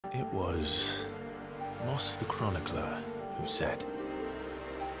It was Moss the Chronicler who said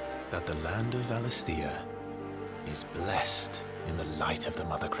that the land of Valisthea is blessed in the light of the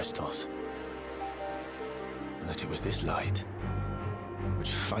Mother Crystals. And that it was this light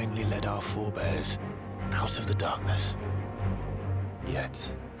which finally led our forebears out of the darkness. Yet,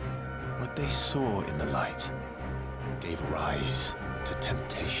 what they saw in the light gave rise to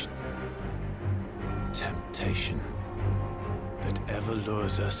temptation. Temptation that ever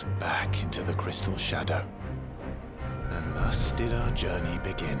lures us back into the crystal shadow. And thus did our journey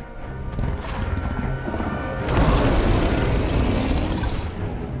begin.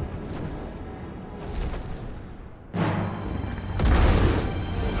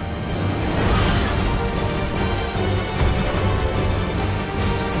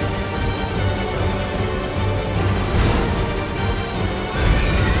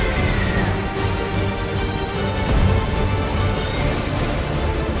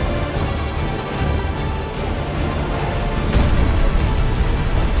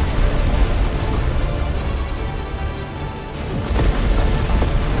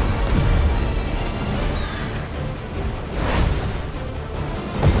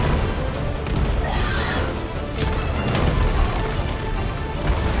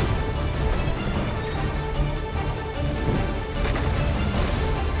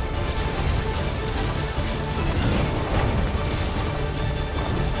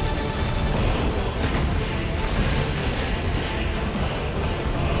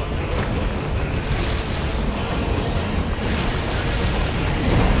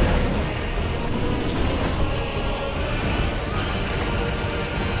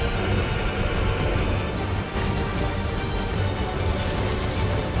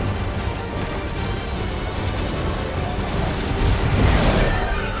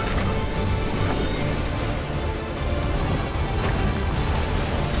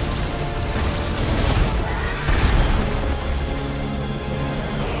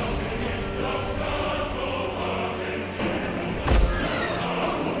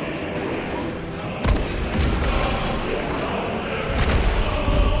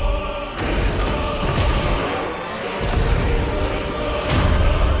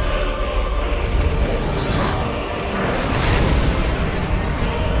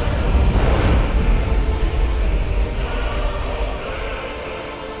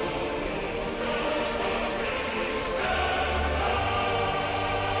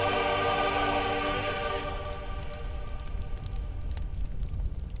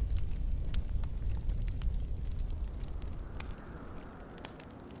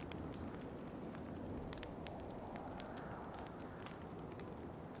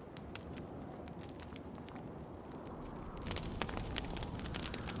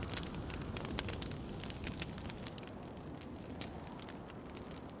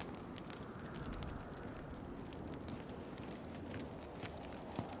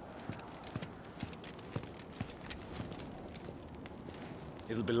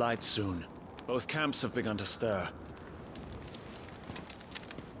 It'll be light soon. Both camps have begun to stir.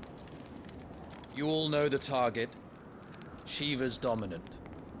 You all know the target. Shiva's dominant.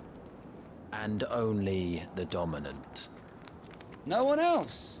 And only the dominant. No one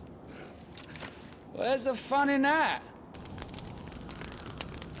else? Where's the fun in that?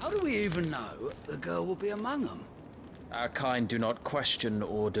 How do we even know the girl will be among them? Our kind do not question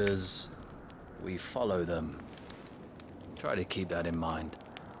orders. We follow them. Try to keep that in mind.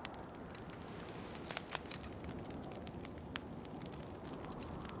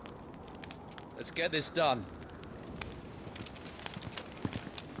 Let's get this done.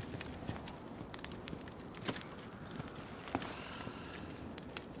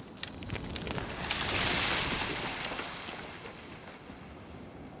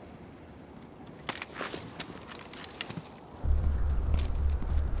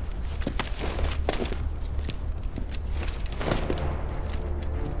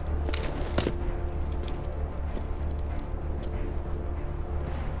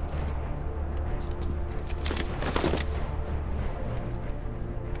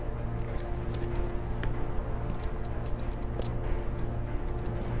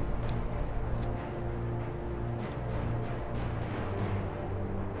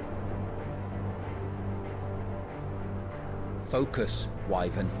 Focus,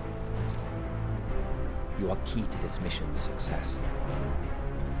 Wyvern. You are key to this mission's success.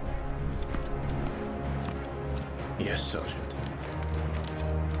 Yes, Sergeant.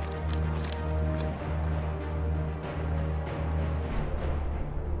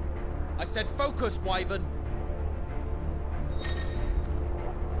 I said focus, Wyvern!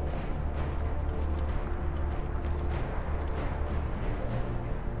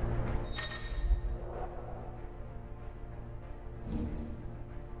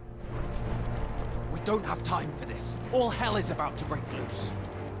 don't have time for this. All hell is about to break loose.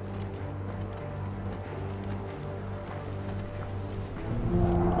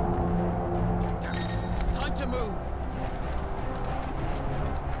 Time to move!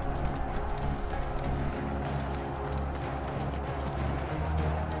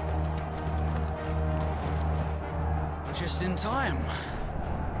 Just in time.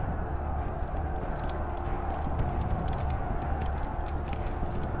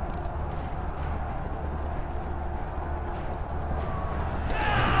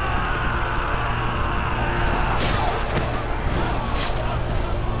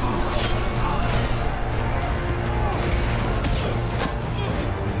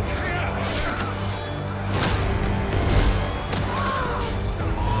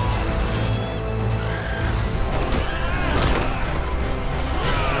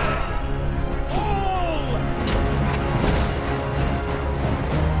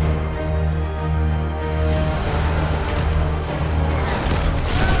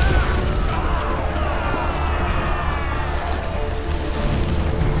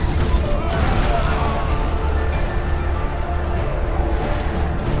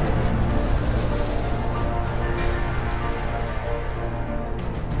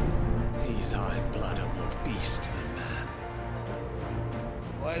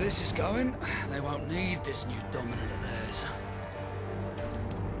 Where this is going, they won't need this new dominant of theirs.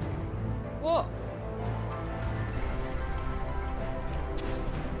 What?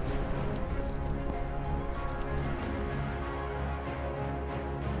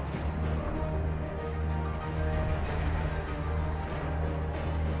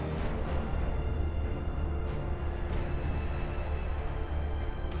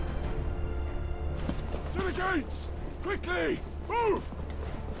 To the gates! Quickly! Move!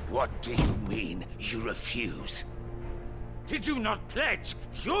 What do you mean, you refuse? Did you not pledge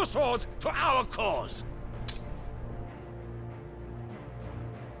your swords to our cause?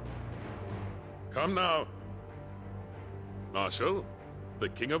 Come now. Marshal, the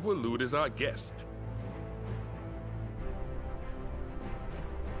King of Waloed is our guest.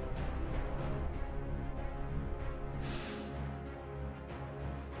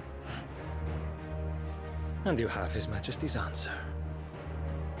 And you have His Majesty's answer.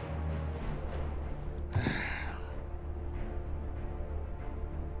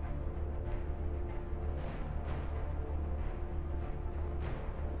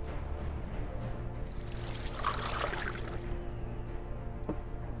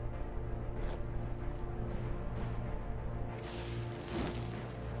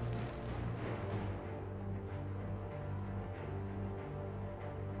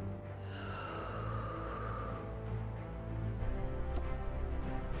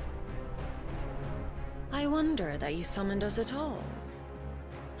 I wonder that you summoned us at all.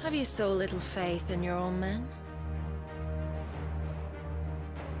 Have you so little faith in your own men?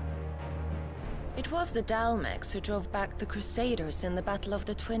 It was the Dalmex who drove back the Crusaders in the Battle of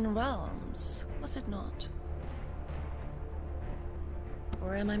the Twin Realms, was it not?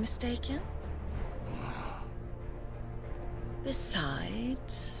 Or am I mistaken?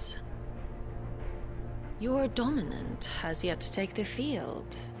 Besides, your dominant has yet to take the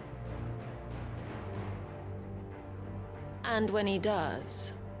field. And when he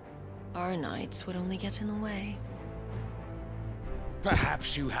does, our knights would only get in the way.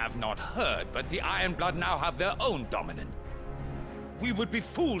 Perhaps you have not heard, but the Ironblood now have their own dominant. We would be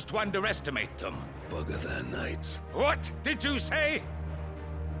fools to underestimate them. Bugger their knights. What did you say?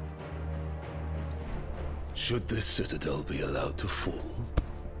 Should this citadel be allowed to fall,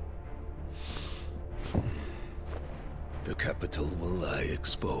 the capital will lie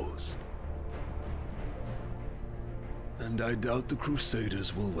exposed. And I doubt the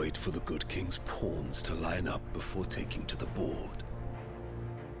Crusaders will wait for the good king's pawns to line up before taking to the board.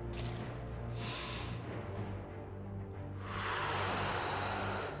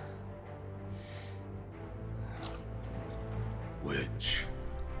 Which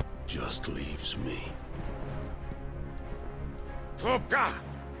just leaves me. Hroka!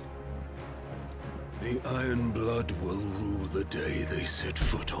 The Ironblood will rue the day they set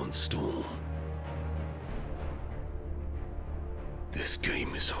foot on Storm. This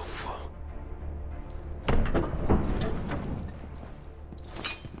game is over.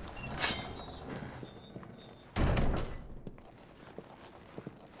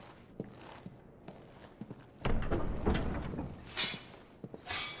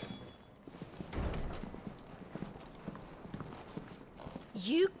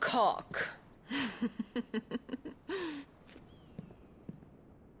 You cock.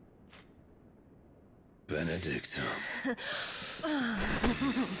 Benedicta.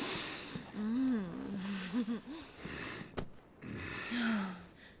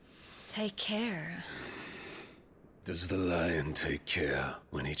 Take care. Does the lion take care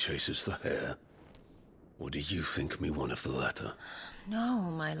when he chases the hare? Or do you think me one of the latter?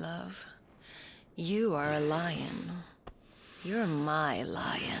 No, my love. You are a lion. You're my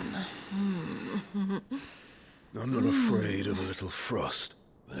lion. I'm not afraid of a little frost,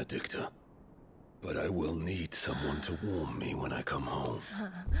 Benedicta. But I will need someone to warm me when I come home.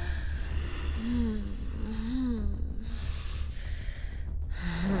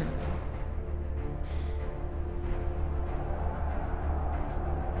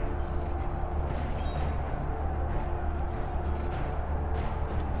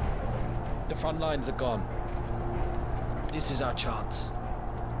 The front lines are gone. This is our chance.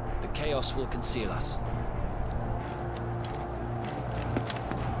 The chaos will conceal us.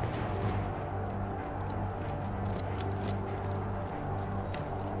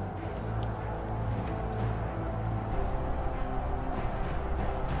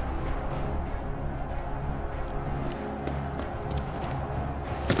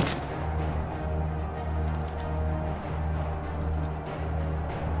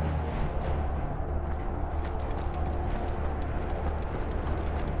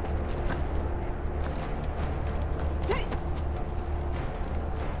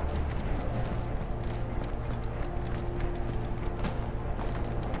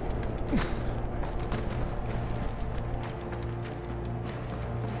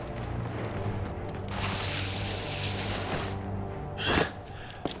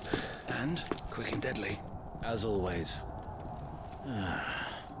 Quick and deadly. As always.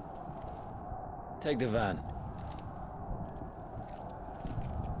 Take the van.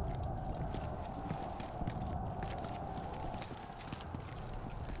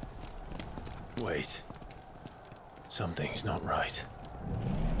 Wait. Something's not right.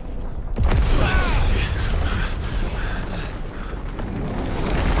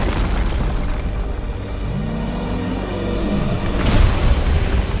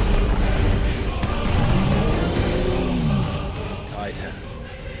 Titan.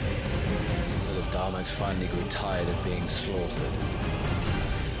 So the Darmaks finally grew tired of being slaughtered.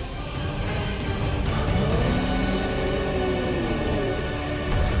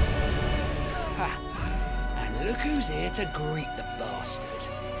 And look who's here to greet the bastard.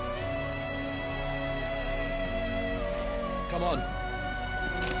 Come on.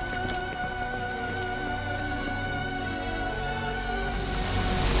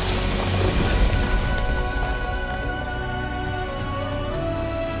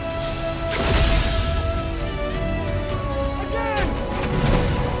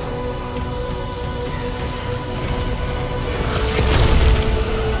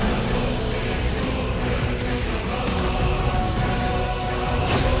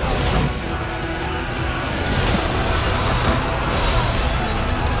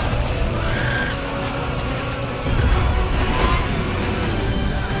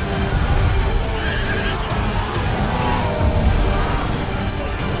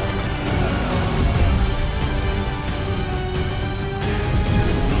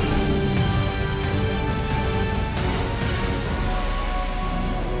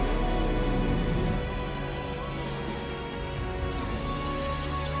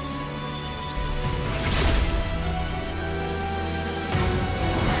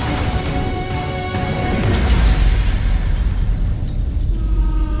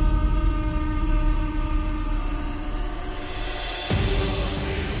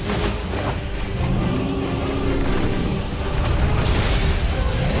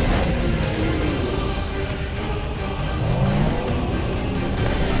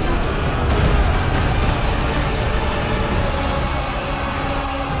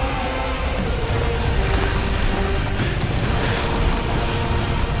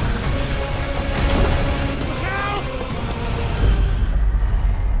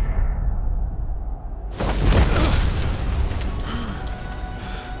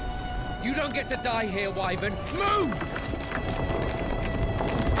 You don't get to die here, Wyvern. Move!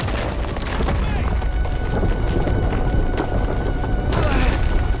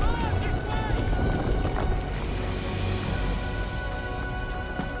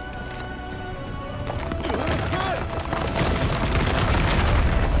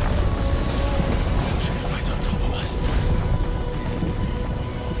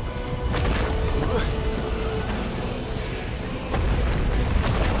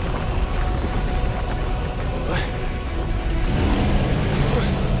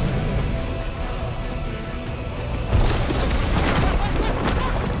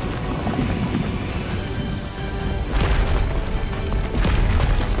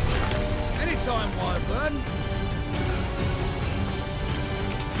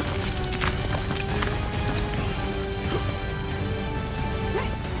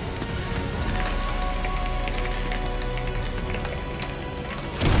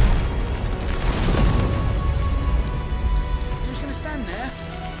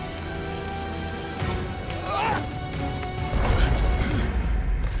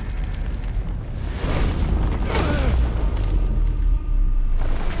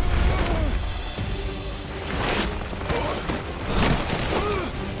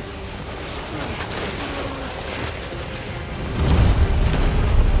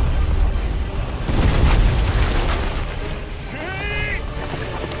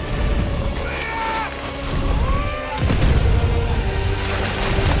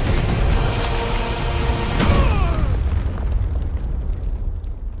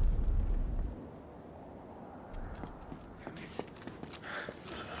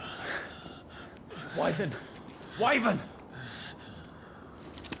 Wyvern! Wyvern!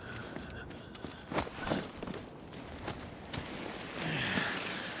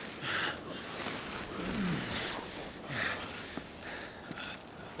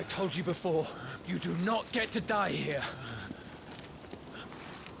 I told you before, you do not get to die here.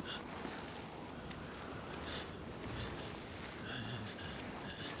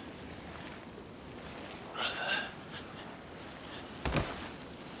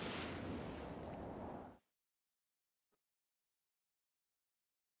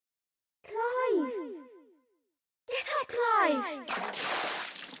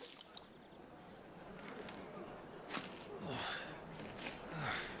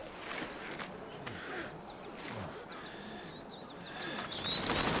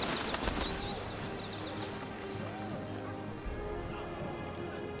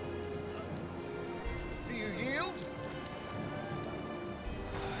 Do you yield?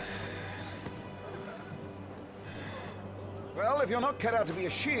 Well, if you're not cut out to be a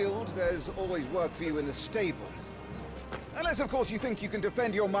shield, there's always work for you in the stables. Unless, of course, you think you can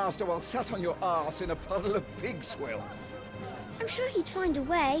defend your master while sat on your arse in a puddle of pig swill. I'm sure he'd find a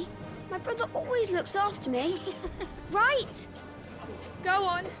way. My brother always looks after me. Right? Go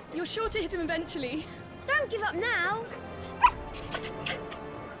on. You're sure to hit him eventually. Don't give up now.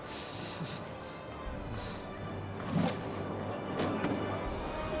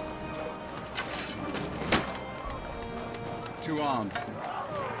 Two arms, then.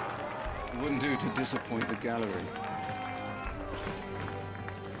 It wouldn't do to disappoint the gallery.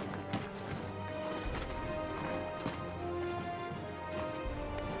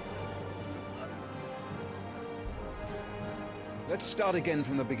 Let's start again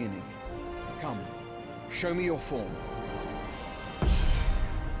from the beginning. Come, show me your form.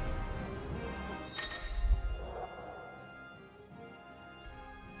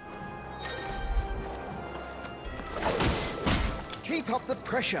 Keep up the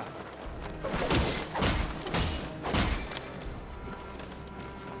pressure.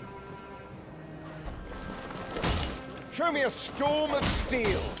 Show me a storm of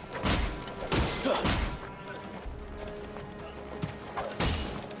steel.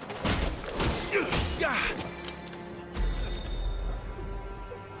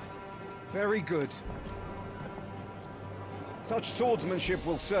 Very good. Such swordsmanship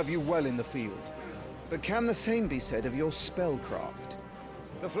will serve you well in the field. But can the same be said of your spellcraft?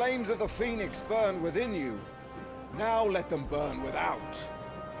 The flames of the Phoenix burn within you. Now let them burn without.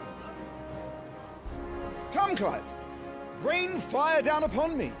 Come, Clive. Rain fire down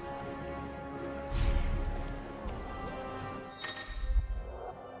upon me.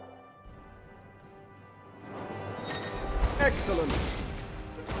 Excellent.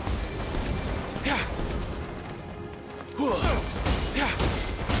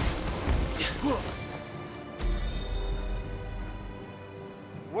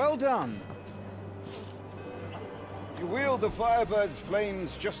 Well done. You wield the Firebird's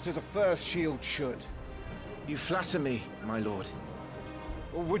flames just as a first shield should. You flatter me, my lord.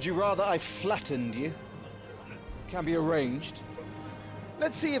 Or would you rather I flattened you? Can be arranged.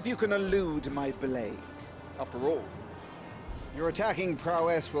 Let's see if you can elude my blade. After all, your attacking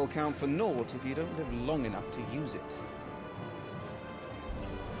prowess will count for naught if you don't live long enough to use it.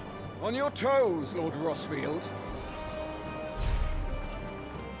 On your toes, Lord Rossfield.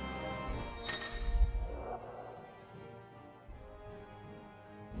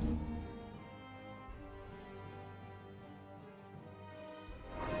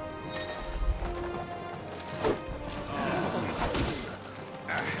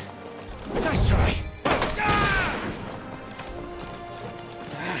 Nice try!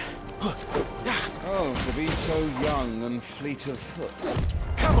 Oh, to be so young and fleet of foot.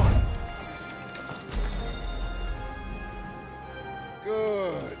 Come on!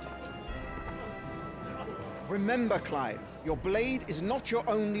 Good. Remember, Clive, your blade is not your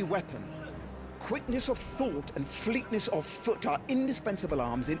only weapon. Quickness of thought and fleetness of foot are indispensable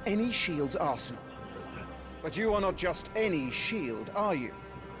arms in any shield's arsenal. But you are not just any shield, are you?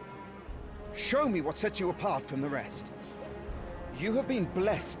 Show me what sets you apart from the rest. You have been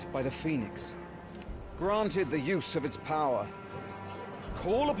blessed by the Phoenix, granted the use of its power.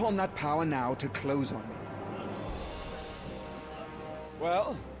 Call upon that power now to close on me.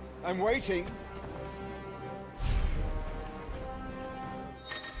 Well, I'm waiting.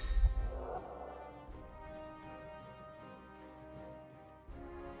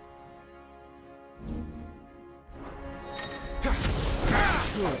 Good.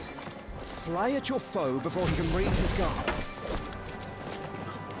 Fly at your foe before he can raise his guard.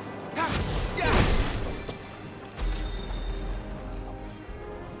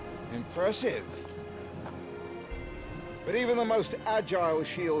 Impressive. But even the most agile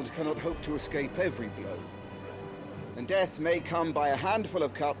shield cannot hope to escape every blow. And death may come by a handful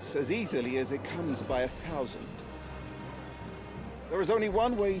of cuts as easily as it comes by 1,000. There is only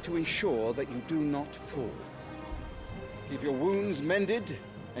one way to ensure that you do not fall. Keep your wounds mended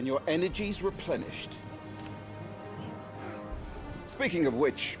and your energies replenished. Speaking of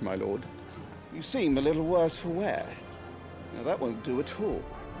which, my lord, you seem a little worse for wear. Now that won't do at all.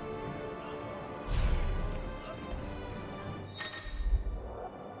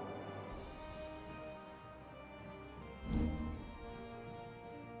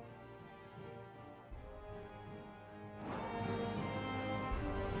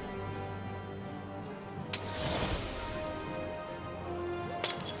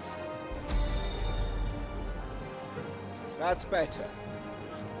 That's better.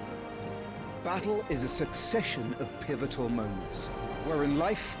 Battle is a succession of pivotal moments, wherein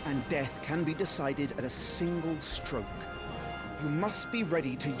life and death can be decided at a single stroke. You must be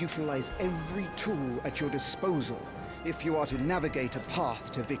ready to utilize every tool at your disposal if you are to navigate a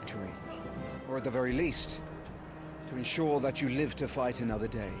path to victory. Or at the very least, to ensure that you live to fight another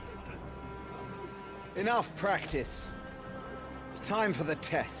day. Enough practice. It's time for the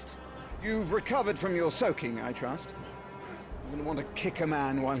test. You've recovered from your soaking, I trust? You wouldn't want to kick a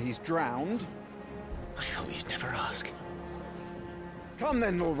man while he's drowned. I thought you'd never ask. Come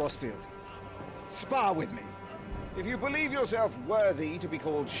then, Lord Rosfield. Spar with me. If you believe yourself worthy to be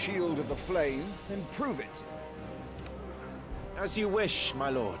called Shield of the Flame, then prove it. As you wish, my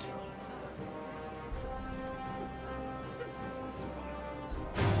lord.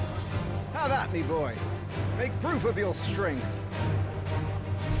 Have at me, boy. Make proof of your strength.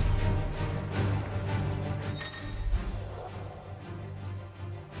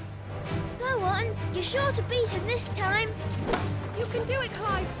 Go on. You're sure to beat him this time. You can do it,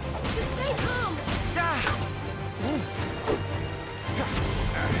 Clive. Just stay calm.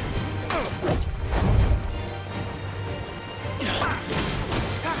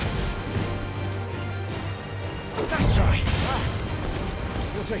 Nice try.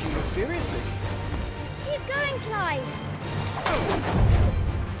 You're taking this seriously. Keep going, Clive.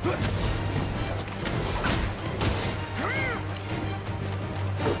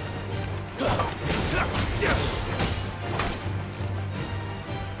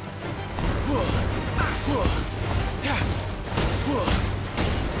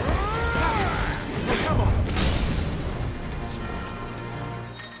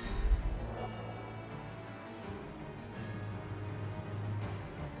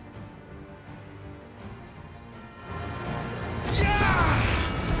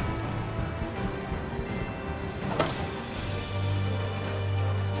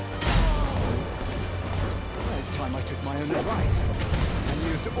 I took my own advice and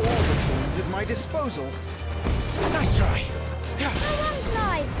used all the tools at my disposal. Nice try. Go on,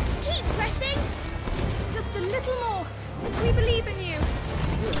 Clive. Keep pressing. Just a little more. We believe in you.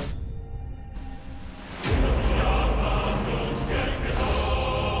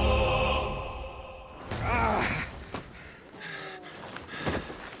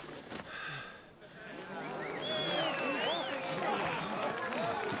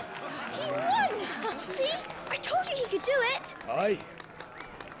 Aye.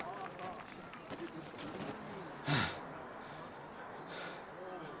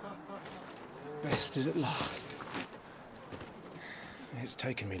 Bested at last. It's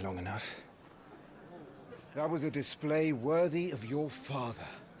taken me long enough. That was a display worthy of your father.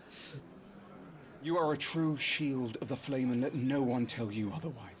 You are a true Shield of the Flame, and let no one tell you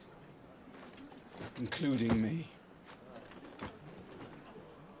otherwise. Including me.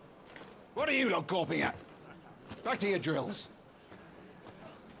 What are you lot gawping at? Back to your drills.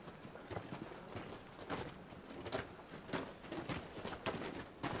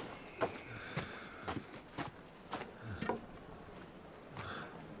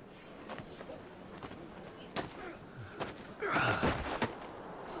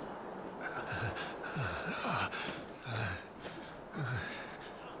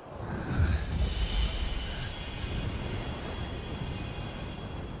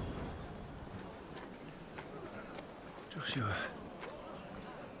 Joshua,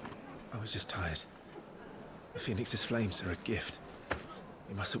 I was just tired. The Phoenix's flames are a gift.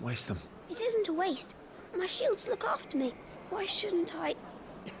 You mustn't waste them. It isn't a waste. My shields look after me. Why shouldn't I?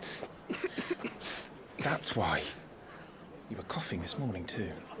 That's why. You were coughing this morning too.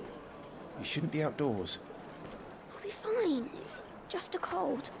 You shouldn't be outdoors. I'll be fine. It's just a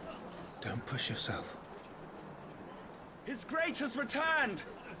cold. Don't push yourself. His Grace has returned!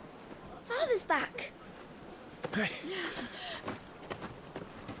 Father's back. Hey.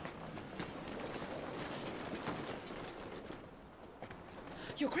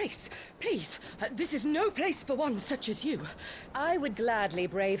 Your Grace, please, this is no place for one such as you. I would gladly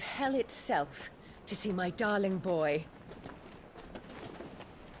brave hell itself to see my darling boy.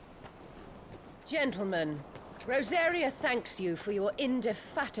 Gentlemen, Rosaria thanks you for your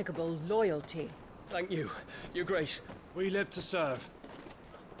indefatigable loyalty. Thank you, Your Grace. We live to serve.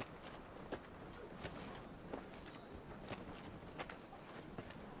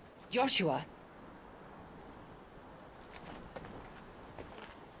 Joshua.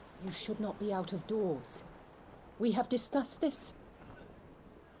 You should not be out of doors. We have discussed this.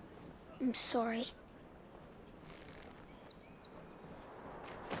 I'm sorry.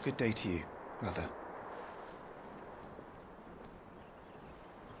 Good day to you, Mother.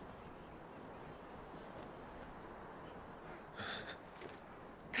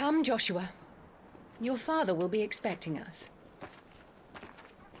 Come, Joshua. Your father will be expecting us.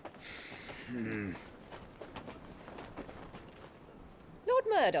 Lord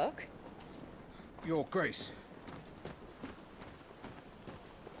Murdoch? Your Grace.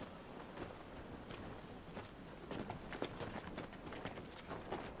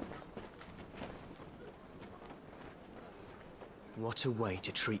 What a way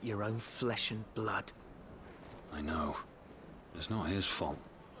to treat your own flesh and blood. I know. It's not his fault.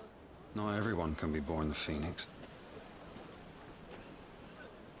 Not everyone can be born the Phoenix.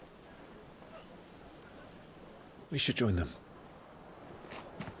 We should join them.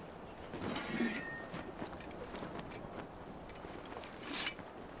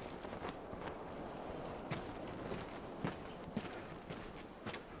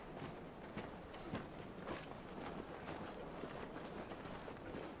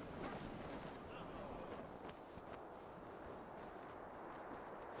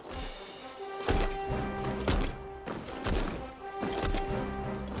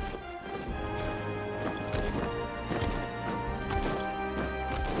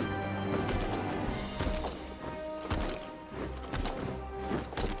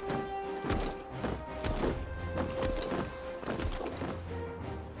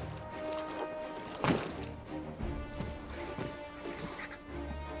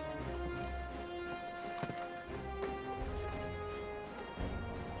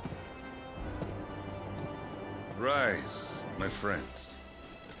 Rise, my friends.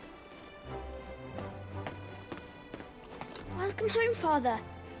 Welcome home, Father.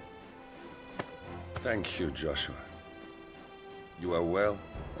 Thank you, Joshua. You are well,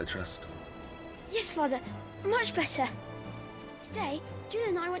 I trust? Yes, Father. Much better. Today, Jill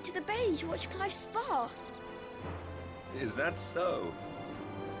and I went to the Bailey to watch Clive's spa. Is that so?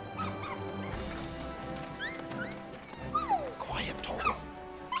 Quiet, Torgal.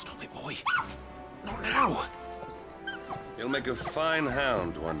 Stop it, boy. Not now. You'll make a fine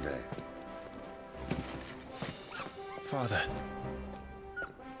hound one day. Father.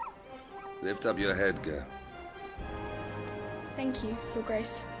 Lift up your head, girl. Thank you, Your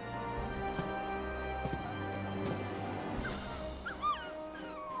Grace.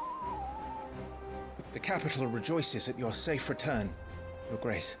 The capital rejoices at your safe return, Your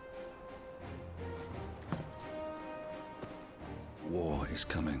Grace. War is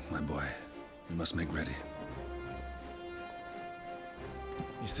coming, my boy. We must make ready.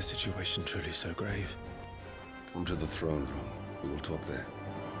 Is the situation truly so grave? Come to the throne room. We will talk there.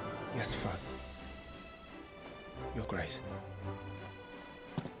 Yes, Father. Your Grace.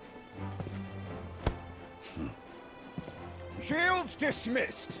 Shields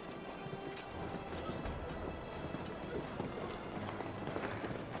dismissed.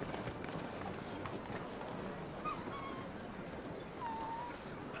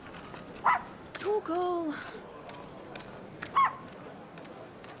 Torgal.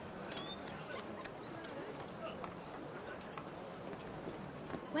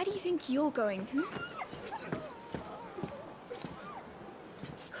 Where do you think you're going,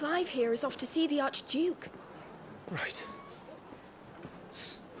 Clive here is off to see the Archduke. Right.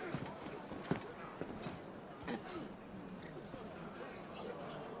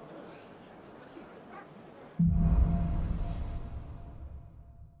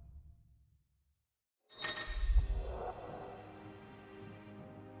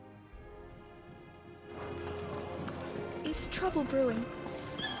 Is trouble brewing?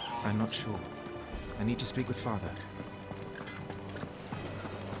 I'm not sure. I need to speak with Father.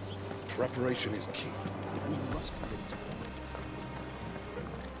 Preparation is key. We must be ready to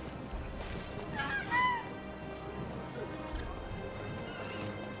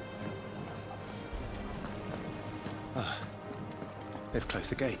Ah. They've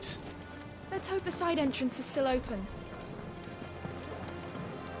closed the gates. Let's hope the side entrance is still open.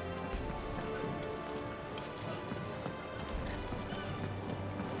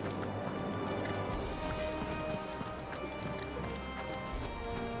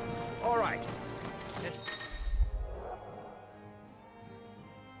 right.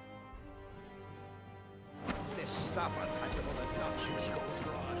 This stuff I'll find before the Duchess goes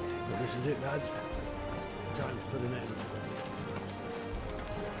dry. Well, this is it, lads. Time to put an end to that.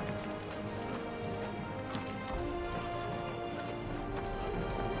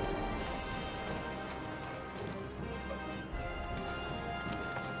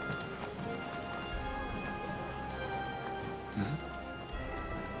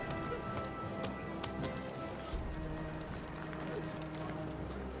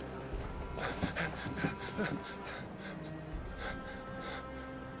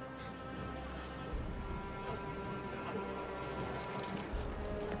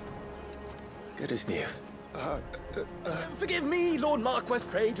 Good as new. Forgive me, Lord Marquess.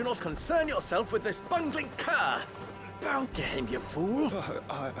 Pray do not concern yourself with this bungling cur. Bow to him, you fool.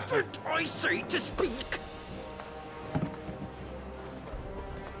 Did I say to speak?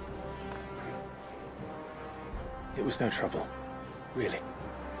 It was no trouble. Really.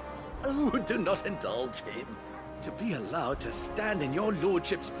 Oh, do not indulge him. To be allowed to stand in your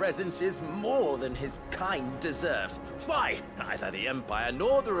lordship's presence is more than his kind deserves. Why, neither the Empire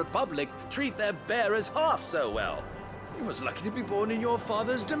nor the Republic treat their bearers half so well. He was lucky to be born in your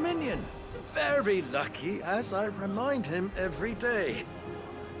father's dominion. Very lucky, as I remind him every day.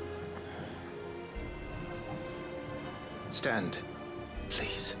 Stand,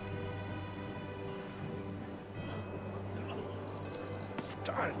 please.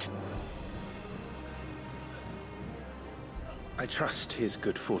 Start. I trust his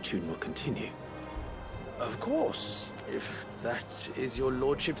good fortune will continue. Of course, if that is your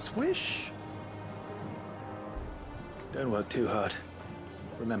lordship's wish. Don't work too hard.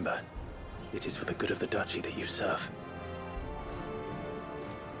 Remember, it is for the good of the duchy that you serve.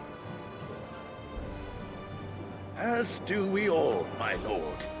 As do we all, my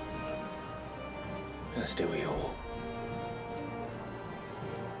lord. As do we all.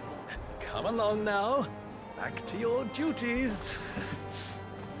 Come along now. Back to your duties.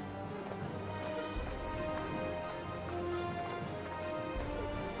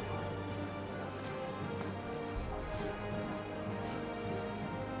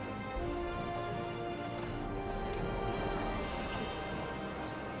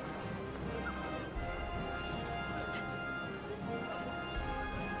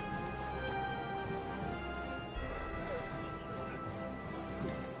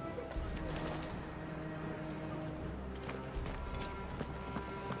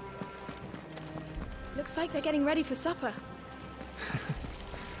 Looks like they're getting ready for supper.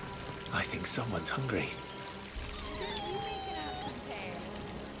 I think someone's hungry.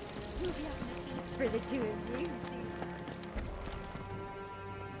 For the two of you, Sue.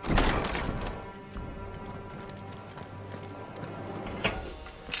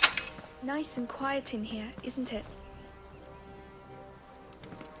 Nice and quiet in here, isn't it?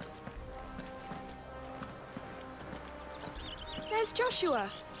 There's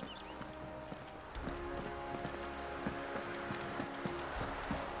Joshua.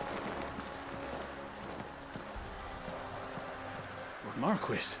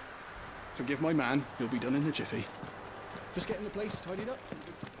 Marquis. Forgive my man, he'll be done in a jiffy. Just getting the place tidied up.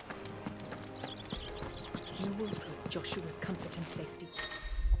 You will put Joshua's comfort and safety.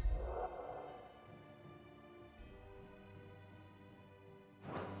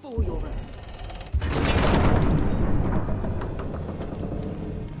 For your own.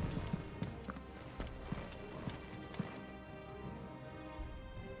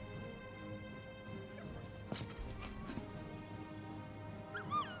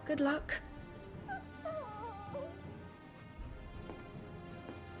 Good luck.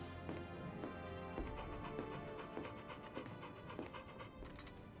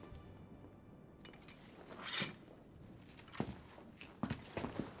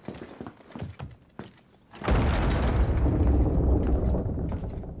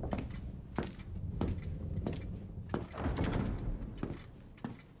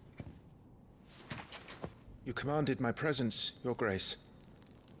 You commanded my presence, Your Grace.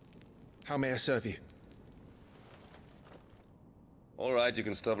 How may I serve you? All right, you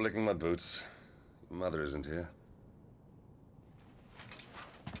can stop licking my boots. Your mother isn't here.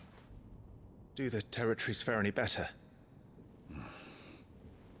 Do the territories fare any better?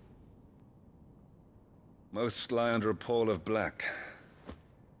 Most lie under a pall of black.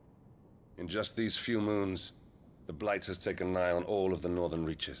 In just these few moons, the Blight has taken nigh on all of the northern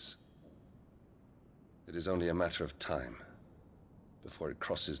reaches. It is only a matter of time before it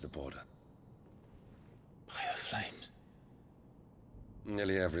crosses the border. By the flames.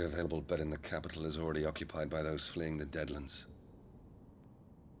 Nearly every available bed in the capital is already occupied by those fleeing the Deadlands.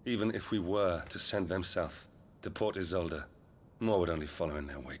 Even if we were to send them south, to Port Isolde, more would only follow in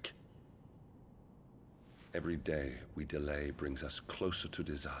their wake. Every day we delay brings us closer to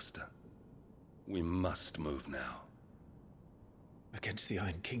disaster. We must move now. Against the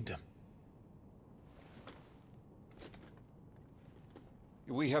Iron Kingdom?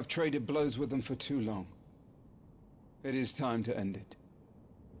 We have traded blows with them for too long. It is time to end it.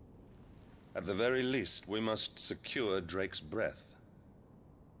 At the very least, we must secure Drake's breath.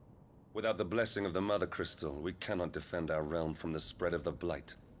 Without the blessing of the Mother Crystal, we cannot defend our realm from the spread of the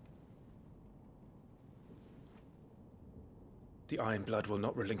Blight. The Iron Blood will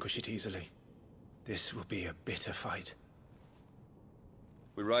not relinquish it easily. This will be a bitter fight.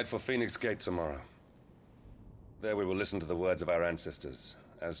 We ride for Phoenix Gate tomorrow. There we will listen to the words of our ancestors,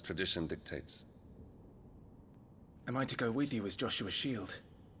 as tradition dictates. Am I to go with you as Joshua's shield?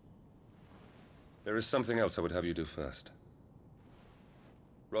 There is something else I would have you do first.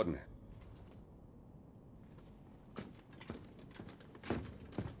 Rodney.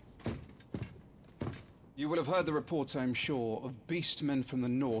 You will have heard the reports, I am sure, of beastmen from the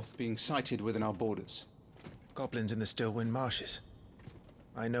north being sighted within our borders. Goblins in the Stillwind Marshes.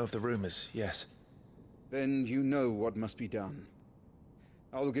 I know of the rumors, yes. Then you know what must be done.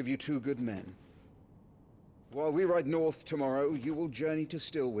 I will give you 2 good men. While we ride north tomorrow, you will journey to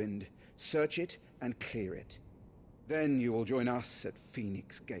Stillwind, search it and clear it. Then you will join us at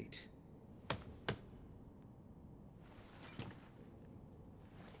Phoenix Gate.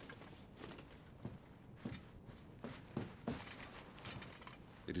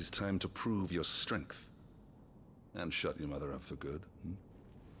 It is time to prove your strength. And shut your mother up for good.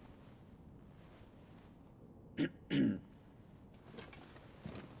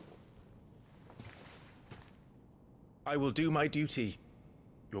 I will do my duty,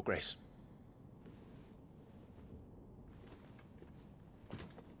 Your Grace.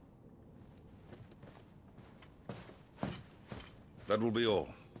 That will be all.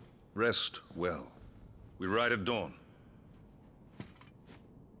 Rest well. We ride at dawn.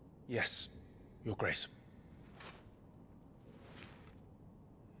 Yes, Your Grace.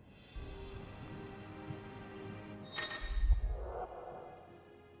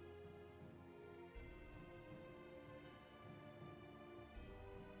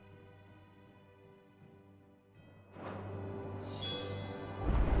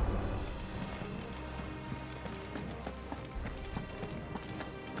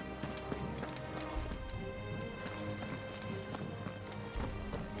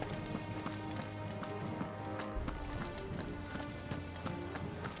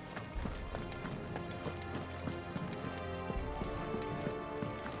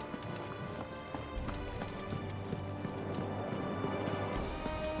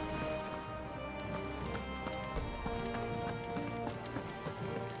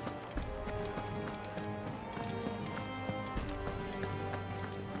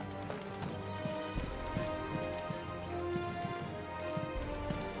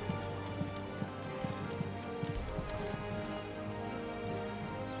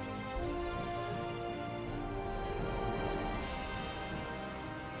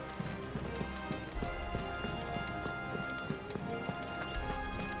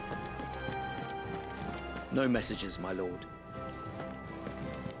 No messages, my lord.